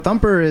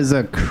Thumper is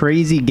a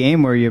crazy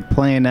game where you're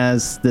playing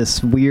as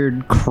this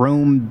weird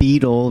chrome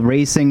beetle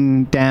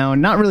racing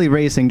down, not really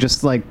racing,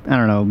 just like, I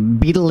don't know,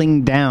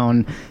 beetling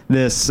down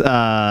this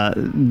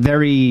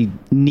very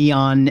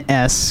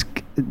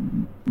neon-esque,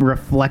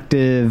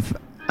 reflective,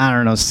 I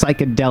don't know,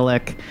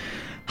 psychedelic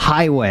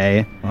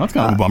highway. Well, that's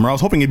kind of a bummer. I was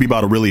hoping it'd be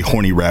about a really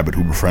horny rabbit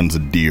who befriends a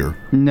deer.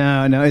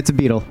 No, it's a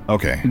beetle.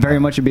 Okay. Very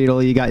much a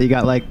beetle. You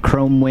got like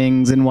chrome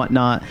wings and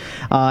whatnot.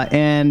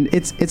 And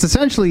it's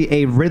essentially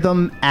a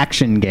rhythm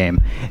action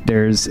game.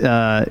 There's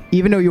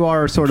even though you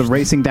are sort of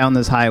racing down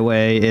this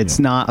highway, it's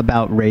not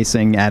about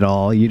racing at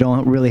all. You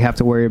don't really have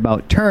to worry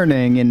about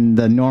turning in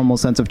the normal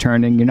sense of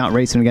turning. You're not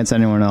racing against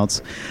anyone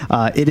else.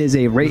 It is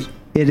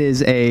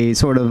a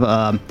sort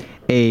of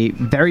a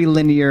very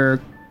linear,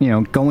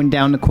 going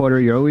down the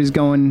quarter. You're always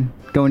going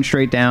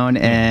straight down,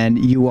 and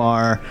you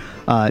are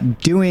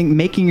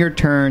making your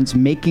turns,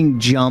 making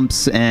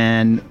jumps,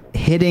 and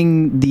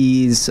hitting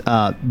these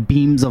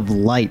beams of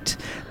light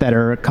that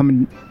are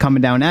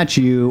coming down at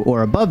you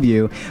or above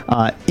you,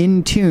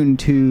 in tune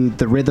to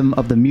the rhythm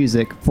of the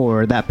music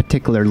for that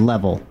particular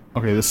level.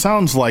 Okay, this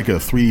sounds like a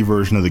 3D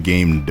version of the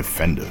game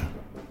Defender.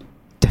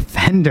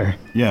 Defender?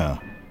 Yeah.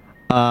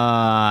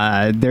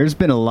 There's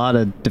been a lot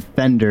of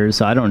Defenders,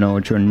 so I don't know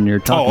which one you're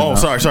talking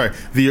about. Oh, sorry.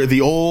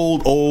 The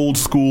old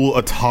school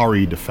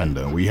Atari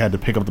Defender. We had to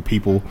pick up the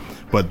people,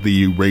 but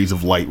the rays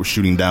of light were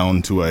shooting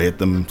down to hit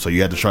them, so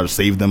you had to try to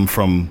save them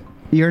from...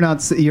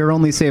 You're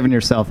only saving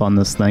yourself on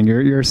this thing.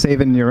 You're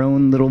saving your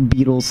own little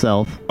beetle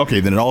self. Okay,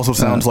 then it also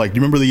sounds like... Do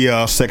you remember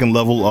the second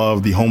level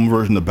of the home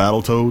version of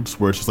Battletoads,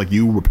 where it's just like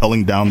you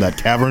rappelling down that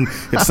cavern?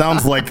 It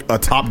sounds like a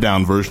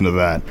top-down version of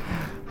that.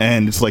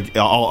 And it's like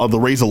all the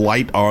rays of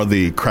light are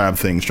the crab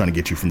things trying to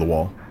get you from the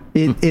wall.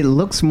 It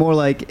looks more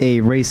like a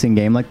racing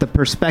game. Like the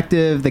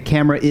perspective, the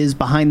camera is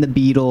behind the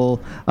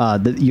beetle.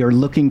 You're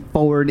looking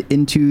forward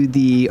into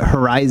the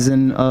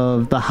horizon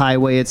of the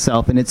highway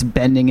itself, and it's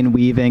bending and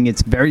weaving.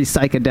 It's very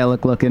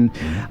psychedelic looking,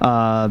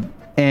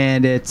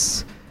 and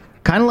it's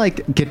kind of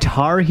like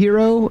Guitar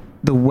Hero,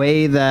 the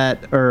way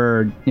that,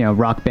 or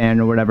Rock Band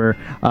or whatever,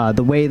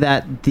 the way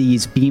that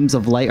these beams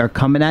of light are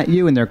coming at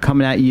you, and they're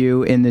coming at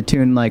you in the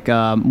tune like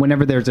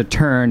whenever there's a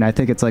turn, I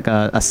think it's like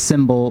a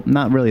cymbal,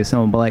 not really a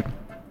cymbal, but like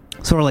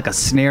sort of like a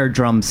snare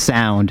drum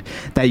sound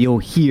that you'll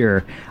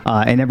hear,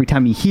 and every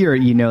time you hear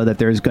it, you know that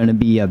there's going to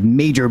be a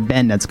major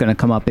bend that's going to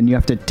come up, and you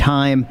have to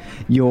time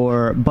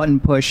your button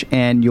push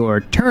and your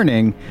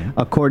turning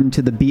according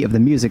to the beat of the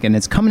music, and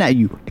it's coming at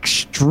you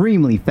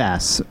extremely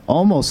fast,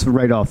 almost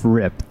right off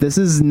rip. This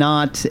is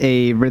not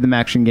a rhythm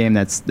action game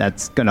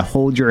that's going to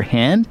hold your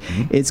hand.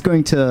 It's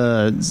going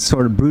to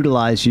sort of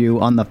brutalize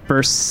you on the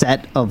first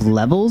set of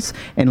levels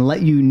and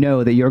let you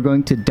know that you're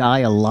going to die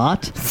a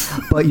lot,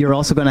 but you're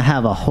also going to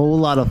have a whole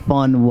lot of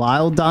fun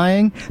while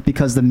dying,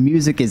 because the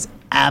music is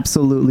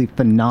absolutely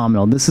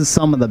phenomenal. This is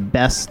some of the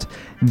best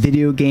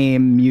video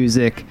game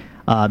music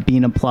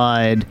being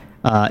applied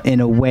in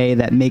a way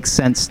that makes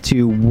sense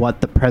to what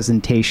the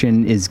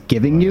presentation is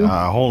giving you.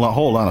 Hold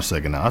on a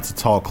second now. That's a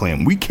tall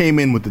claim. We came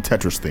in with the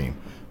Tetris theme.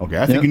 Okay,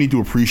 I think you need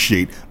to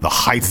appreciate the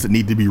heights that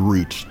need to be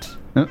reached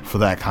for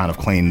that kind of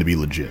claim to be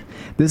legit.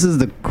 This is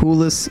the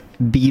coolest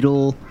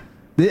beetle.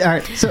 All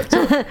right, so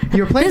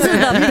you're playing. This is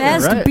the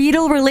best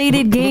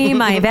beetle-related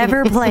game I've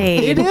ever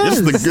played. It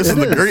is. This is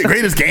the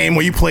greatest game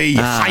where you play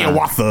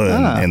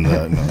Hiawatha and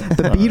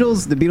the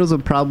Beatles. The Beatles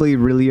would probably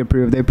really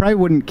approve. They probably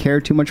wouldn't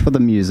care too much for the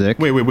music.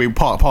 Wait.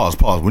 Pause.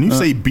 When you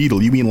say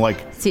Beetle, you mean like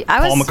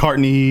Paul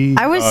McCartney?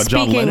 I was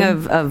John speaking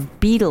Lennon? of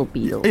beetles.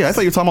 Yeah, I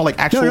thought you were talking about like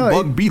actual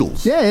bug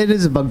beetles. Yeah, it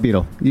is a bug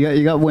beetle.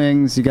 You got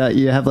wings.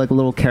 You have like a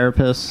little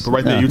carapace. But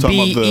right there, you're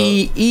talking about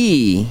the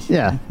BEE.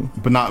 Yeah,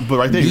 but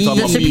right there, you're talking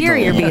The about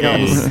superior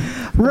beetles. The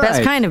right.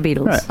 best kind of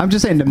beetles. Right. I'm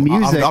just saying the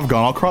music. I've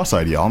gone all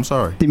cross-eyed, y'all. I'm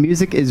sorry. The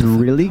music is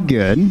really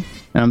good, and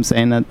I'm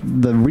saying that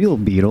the real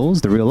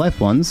Beatles, the real life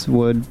ones,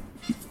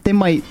 they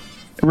might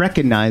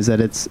recognize that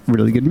it's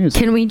really good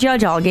music. Can we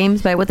judge all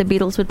games by what the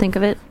Beatles would think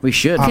of it? We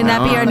should. Can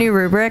that be our new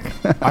rubric?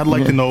 I'd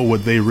like to know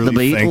what they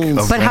really think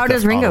of But how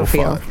does Grand Ringo Theft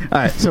Auto feel? 5. All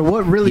right, so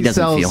what really He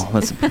doesn't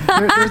sells? feel.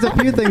 There's a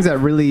few things that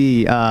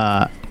really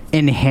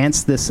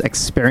enhance this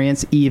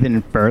experience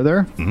even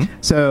further.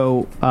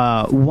 So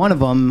one of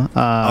them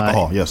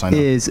Alcohol, yes, I know.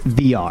 is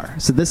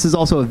VR. So this is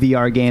also a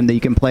VR game that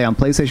you can play on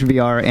PlayStation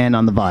VR and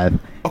on the Vive.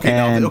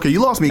 Okay,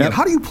 you lost me again.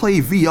 How do you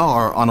play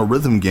VR on a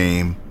rhythm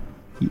game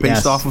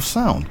based off of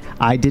sound?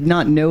 I did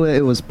not know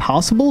it was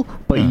possible,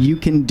 but you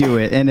can do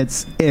it, and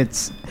it's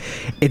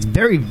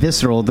very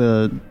visceral,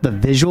 the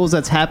visuals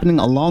that's happening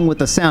along with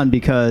the sound,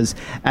 because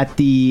at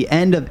the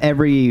end of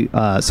every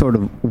sort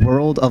of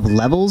world of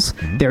levels,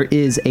 there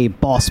is a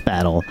boss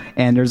battle,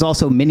 and there's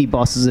also mini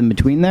bosses in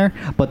between there,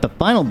 but the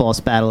final boss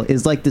battle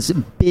is like this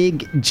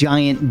big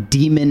giant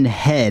demon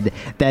head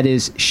that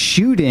is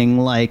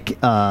shooting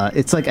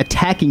it's like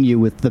attacking you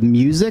with the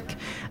music,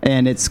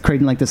 and it's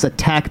creating like this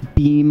attack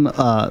beam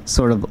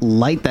sort of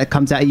light that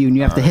comes at you, and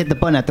you have to hit the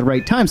button at the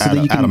right time so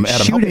that you can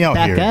shoot it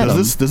back at him.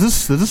 Does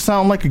this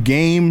sound like a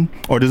game,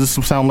 or does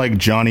this sound like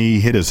Jonny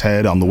hit his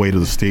head on the way to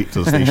the station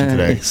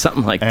today?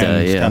 Something like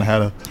that.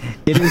 Yeah.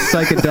 It is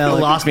psychedelic.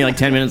 It lost me like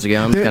 10 minutes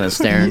ago. I'm just kind of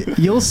staring.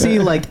 You'll see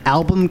like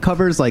album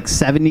covers, like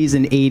 70s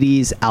and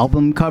 80s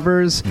album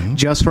covers,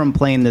 just from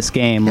playing this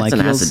game. That's like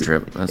an acid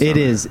trip. It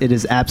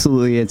is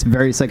absolutely. It's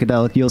very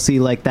psychedelic. You'll see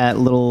like that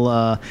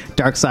little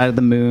Dark Side of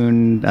the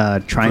Moon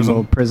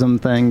triangle prism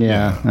thing.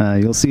 Yeah.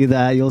 You'll see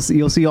that. You'll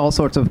see all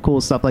sorts of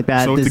cool stuff like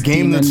that. So it's a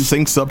game that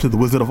syncs up to the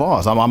Wizard of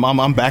Oz.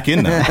 I'm back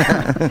in now.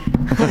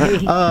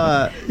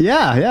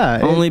 Yeah.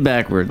 Only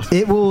backwards.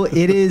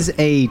 It is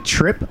a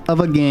trip of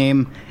a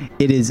game.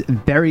 It is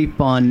very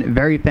fun,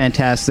 very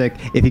fantastic.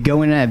 If you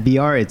go in at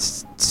VR,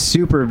 it's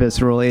super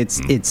visceral.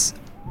 It's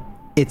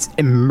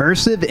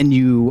immersive, and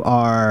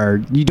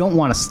you don't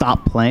want to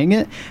stop playing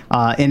it.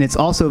 And it's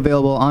also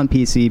available on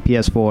PC,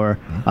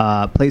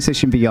 PS4,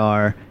 PlayStation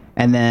VR,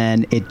 and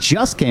then it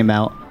just came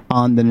out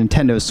on the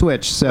Nintendo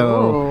Switch.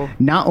 So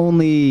not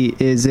only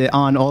is it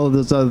on all of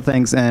those other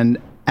things, and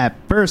at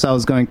first I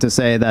was going to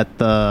say that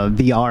the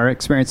VR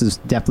experience is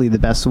definitely the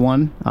best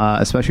one,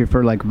 especially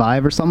for like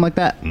Vive or something like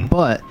that.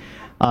 But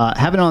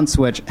having it on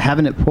Switch,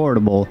 having it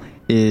portable,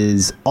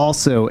 is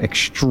also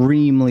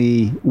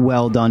extremely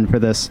well done for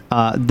this.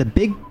 The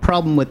big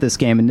problem with this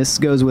game, and this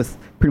goes with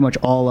pretty much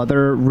all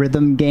other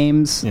rhythm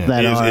games,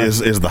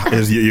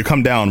 you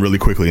come down really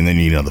quickly and then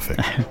you need another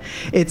fix.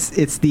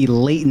 It's the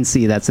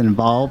latency that's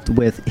involved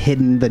with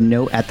hitting the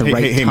note at the right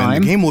time. Hey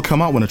man, the game will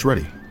come out when it's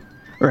ready.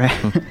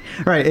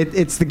 Right.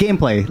 It's the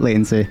gameplay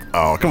latency.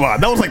 Oh, come on.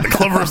 That was like the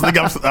cleverest thing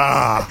I've...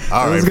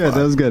 That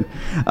was good.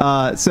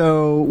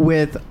 So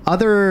with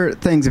other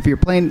things, if you're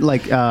playing,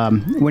 like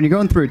when you're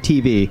going through a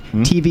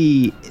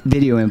TV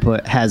video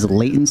input has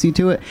latency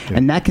to it,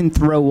 and that can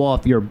throw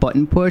off your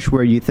button push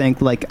where you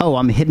think like, oh,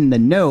 I'm hitting the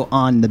note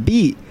on the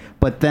beat.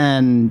 But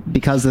then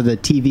because of the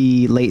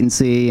TV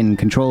latency and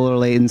controller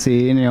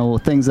latency,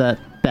 and, things that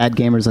bad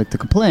gamers like to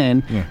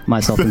complain,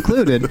 myself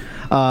included, we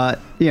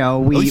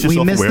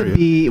miss the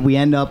beat, we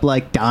end up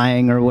like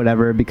dying or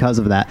whatever because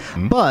of that.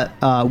 But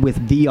with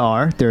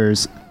VR,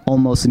 there's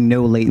almost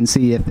no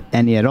latency, if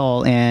any at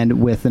all,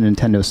 and with the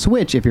Nintendo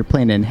Switch, if you're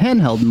playing in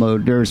handheld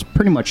mode, there's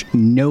pretty much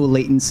no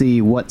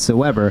latency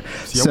whatsoever.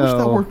 See, I wish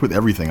that worked with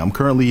everything. I'm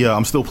currently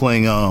I'm still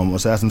playing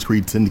Assassin's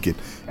Creed Syndicate,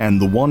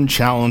 and the one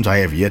challenge I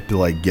have yet to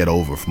like get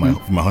over for my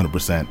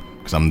 100%,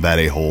 because I'm that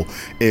a-hole,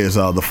 is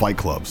the fight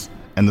clubs.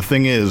 And the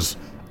thing is,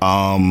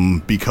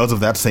 because of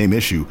that same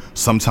issue,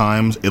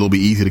 sometimes it'll be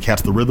easy to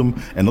catch the rhythm,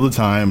 and other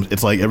times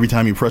it's like every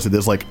time you press it,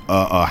 there's like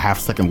a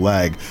half-second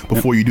lag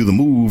before you do the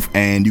move,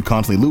 and you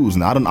constantly lose.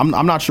 And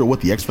I'm not sure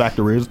what the X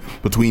factor is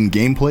between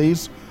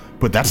gameplays,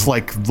 but that's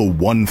like the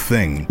one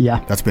thing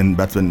that's been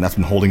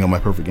holding up my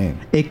perfect game.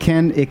 It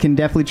can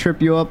definitely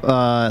trip you up.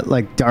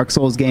 Like Dark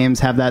Souls games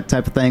have that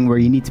type of thing where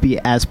you need to be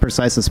as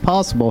precise as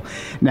possible.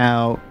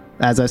 Now,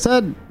 as I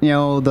said,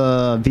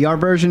 the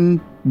VR version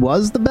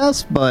was the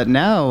best, but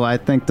now I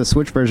think the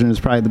Switch version is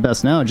probably the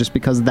best now, just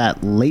because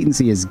that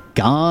latency is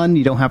gone.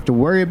 You don't have to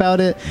worry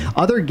about it.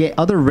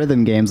 Other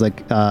rhythm games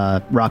like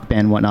Rock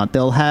Band and whatnot,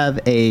 they'll have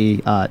a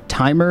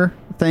timer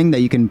thing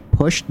that you can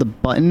push the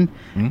button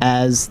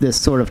as this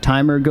sort of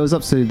timer goes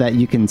up, so that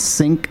you can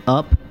sync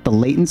up the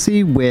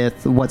latency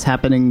with what's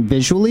happening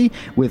visually,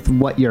 with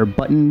what your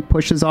button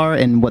pushes are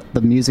and what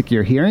the music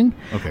you're hearing.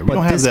 Okay,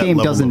 but this game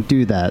doesn't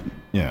do that.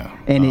 Yeah.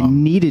 And it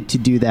needed to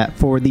do that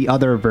for the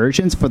other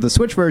versions. For the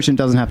Switch version,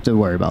 doesn't have to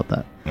worry about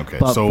that. Okay.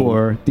 But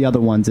for the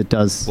other ones, it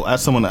does. Well,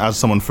 as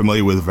someone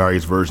familiar with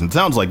various versions, it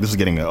sounds like this is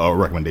getting a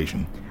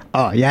recommendation.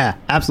 Oh yeah,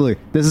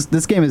 absolutely.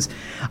 This game is.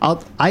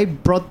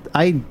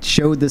 I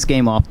showed this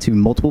game off to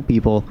multiple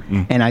people,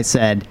 and I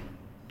said,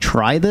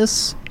 try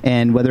this,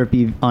 and whether it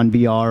be on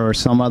VR or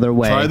some other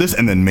way, try this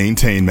and then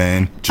maintain,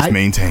 man.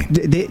 Maintain.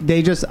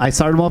 I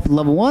started them off at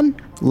level 1,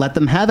 let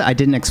them have it. I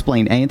didn't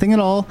explain anything at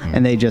all,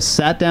 and they just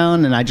sat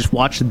down, and I just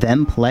watched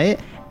them play it.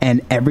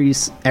 And every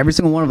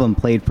single one of them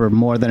played for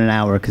more than an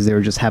hour, because they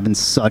were just having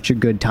such a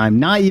good time,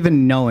 not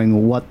even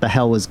knowing what the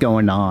hell was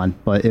going on.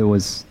 But it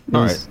was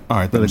all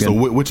right. Really so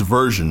which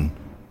version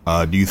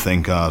do you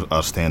think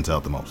stands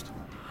out the most?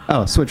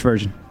 Oh, Switch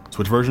version.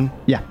 Switch version?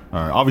 Yeah.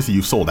 All right. Obviously,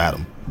 you sold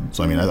Adam,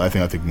 so I mean, I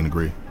think we can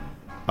agree.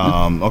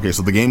 Okay,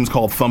 so the game's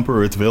called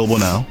Thumper. It's available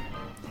now.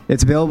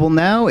 It's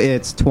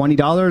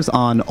 $20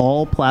 on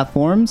all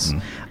platforms.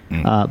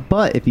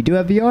 But if you do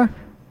have VR,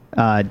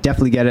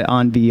 definitely get it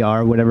on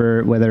VR,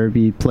 whether it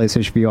be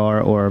PlayStation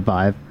VR or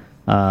Vive.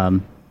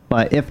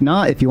 But if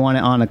not, if you want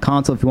it on a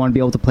console, if you want to be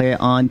able to play it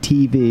on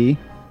TV,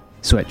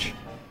 Switch.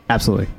 Absolutely.